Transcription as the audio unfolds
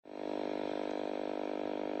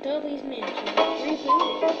Dudley's Mansion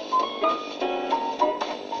rebooted.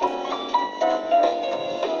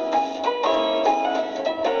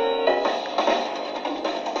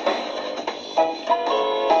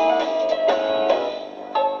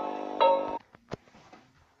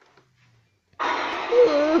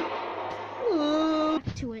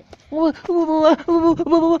 To it. I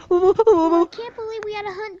can't believe we had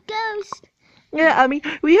to hunt ghosts. Yeah, I mean,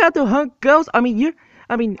 we had to hunt ghosts. Yeah,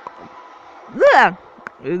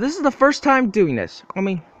 this is the first time doing this. I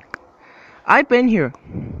mean, I've been here.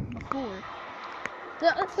 Before.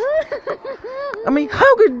 I mean,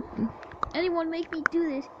 how could anyone make me do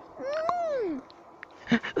this?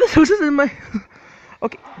 this was in my?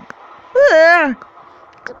 Okay.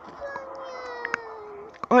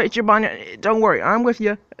 Alright, jibanyan, don't worry, I'm with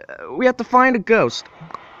you. We have to find a ghost.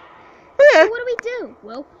 So what do we do?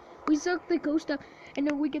 Well, we suck the ghost up, and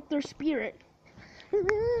then we get their spirit.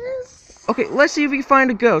 Okay, let's see if we can find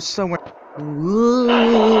a ghost somewhere. Ooh,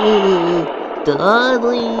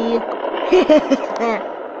 Dudley.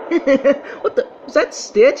 What the? Is that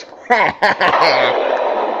Stitch?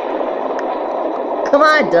 Come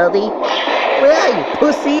on, Dudley. Where are you,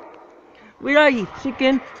 pussy? Where are you,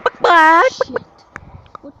 chicken? What? Shit.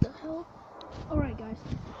 What the hell? Alright, guys.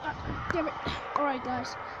 Damn it. Alright,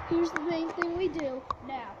 guys. Here's the main thing we do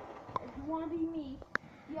now. If you want to be me,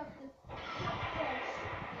 you have to...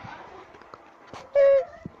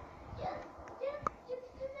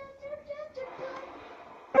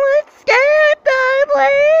 I'm scared,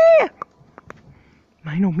 Dudley!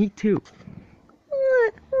 I know, me too.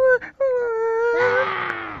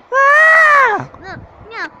 Ah! No.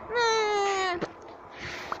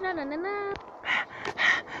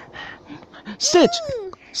 Stitch!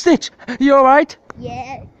 Stitch! You alright?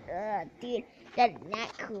 Yeah, dude, that's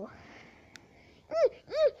not cool.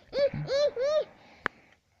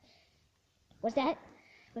 What's that?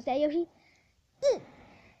 What's that, Yoshi?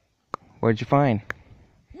 What'd you find?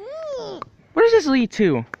 Where does this lead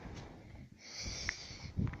to?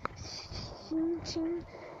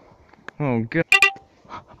 Oh, good.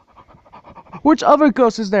 Which other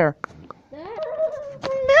ghost is there?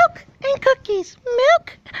 Milk and cookies.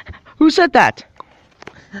 Milk. Who said that?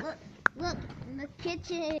 Look, in the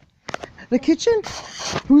kitchen. The kitchen?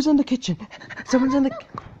 Who's in the kitchen? Someone's in the...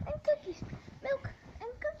 And cookies. Milk and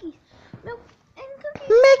cookies. Milk and cookies.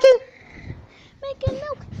 Making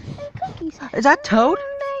milk and cookies. Is that Toad?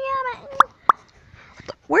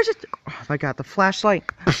 Where's it? Oh my god, the flashlight.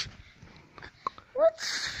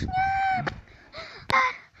 What's...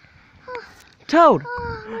 Toad!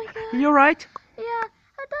 Oh my god. You alright? Yeah, I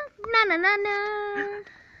don't... No.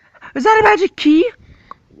 Is that a magic key?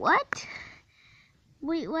 What?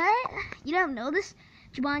 Wait, what? You don't know this?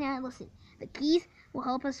 Jibanyan, listen. The keys will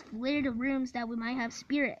help us clear the rooms that we might have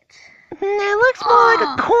spirits. It looks more like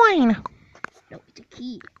a coin. No, it's a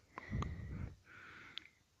key.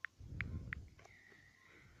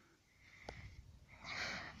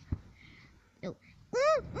 No.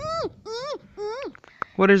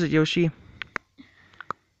 What is it, Yoshi?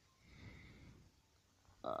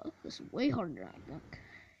 This is way harder, I think.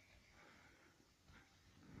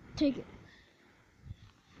 Take it.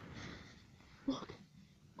 Look,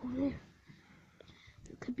 over there.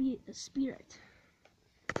 There could be a spirit.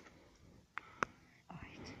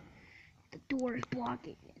 Alright. The door is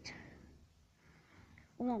blocking it.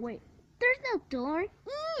 Oh, wait. There's no door.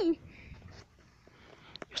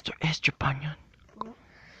 Yes, there is, jibanyan.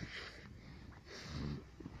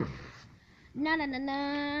 No.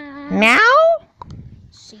 Now?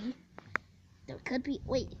 See? There could be...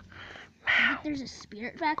 Wait. I think there's a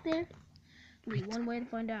spirit back there? Only one way to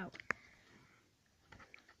find out.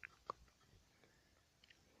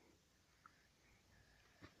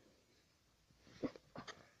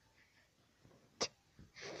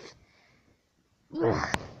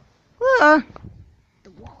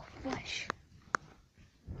 The wall of flesh.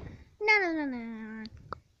 No.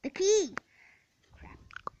 The key. Crap.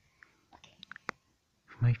 Okay.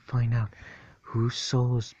 We might find out whose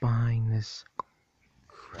soul is behind this.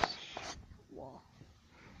 Wall.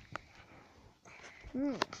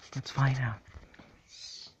 Let's find out.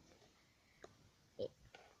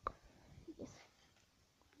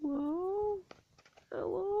 Hello?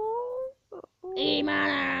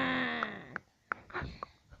 Imana.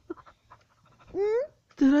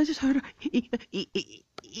 Did I just hear Imana?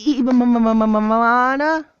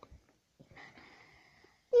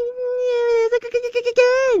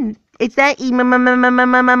 It's that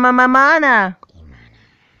Imana.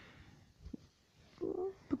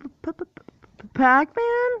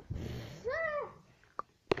 Pac-Man?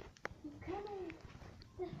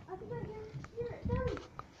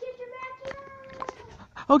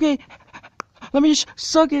 Okay, let me just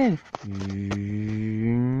suck it in.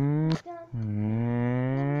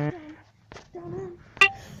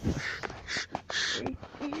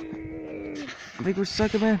 I think we're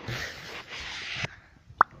sucking in.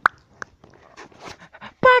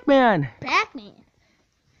 Pac-Man! Pac-Man.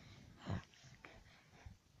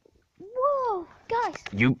 Whoa, guys.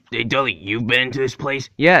 Hey Dudley, you've been to this place?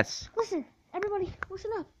 Yes. Listen, everybody,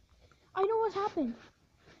 listen up. I know what happened.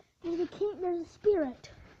 There's a spirit.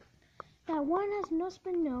 That one has not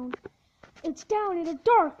been known. It's down in a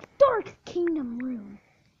dark, dark kingdom room.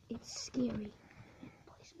 It's scary and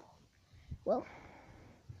blissful. Well,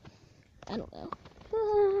 I don't know.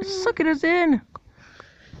 Sucking us in.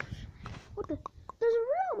 What the? There's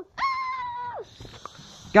a room. Ah!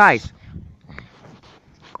 Guys,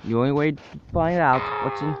 the only way to find out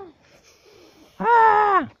what's in.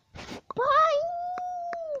 Ah! Bye.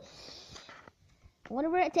 I wonder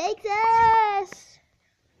where it takes us.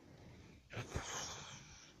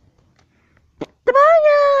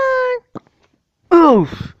 Jibanyan!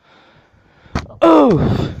 Oof! Oof!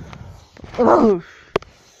 Oof!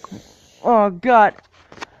 Oh God!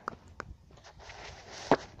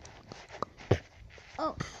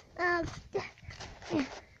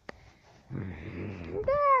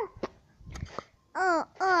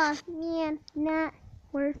 Oh, man, not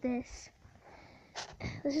worth this.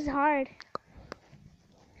 This is hard.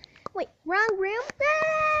 Wait, wrong room?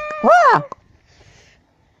 Ah!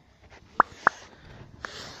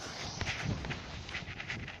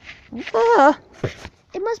 Ah!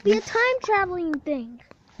 It must be a time traveling thing.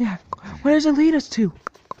 Yeah, where does it lead us to?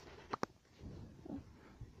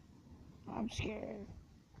 I'm scared.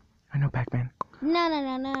 I know, Pac-Man.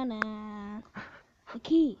 No. The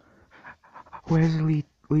key. Where does it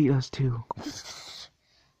lead us to?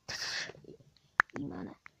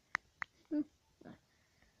 Imana.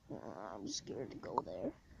 I'm scared to go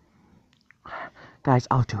there. Guys,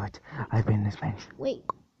 I'll do it. I've been in this bench. Wait.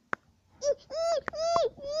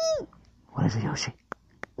 What is it, Yoshi?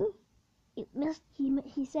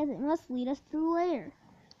 He says it must lead us to the lair.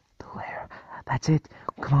 The lair. That's it.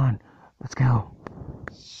 Come on. Let's go.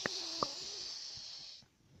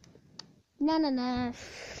 No.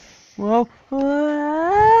 Well,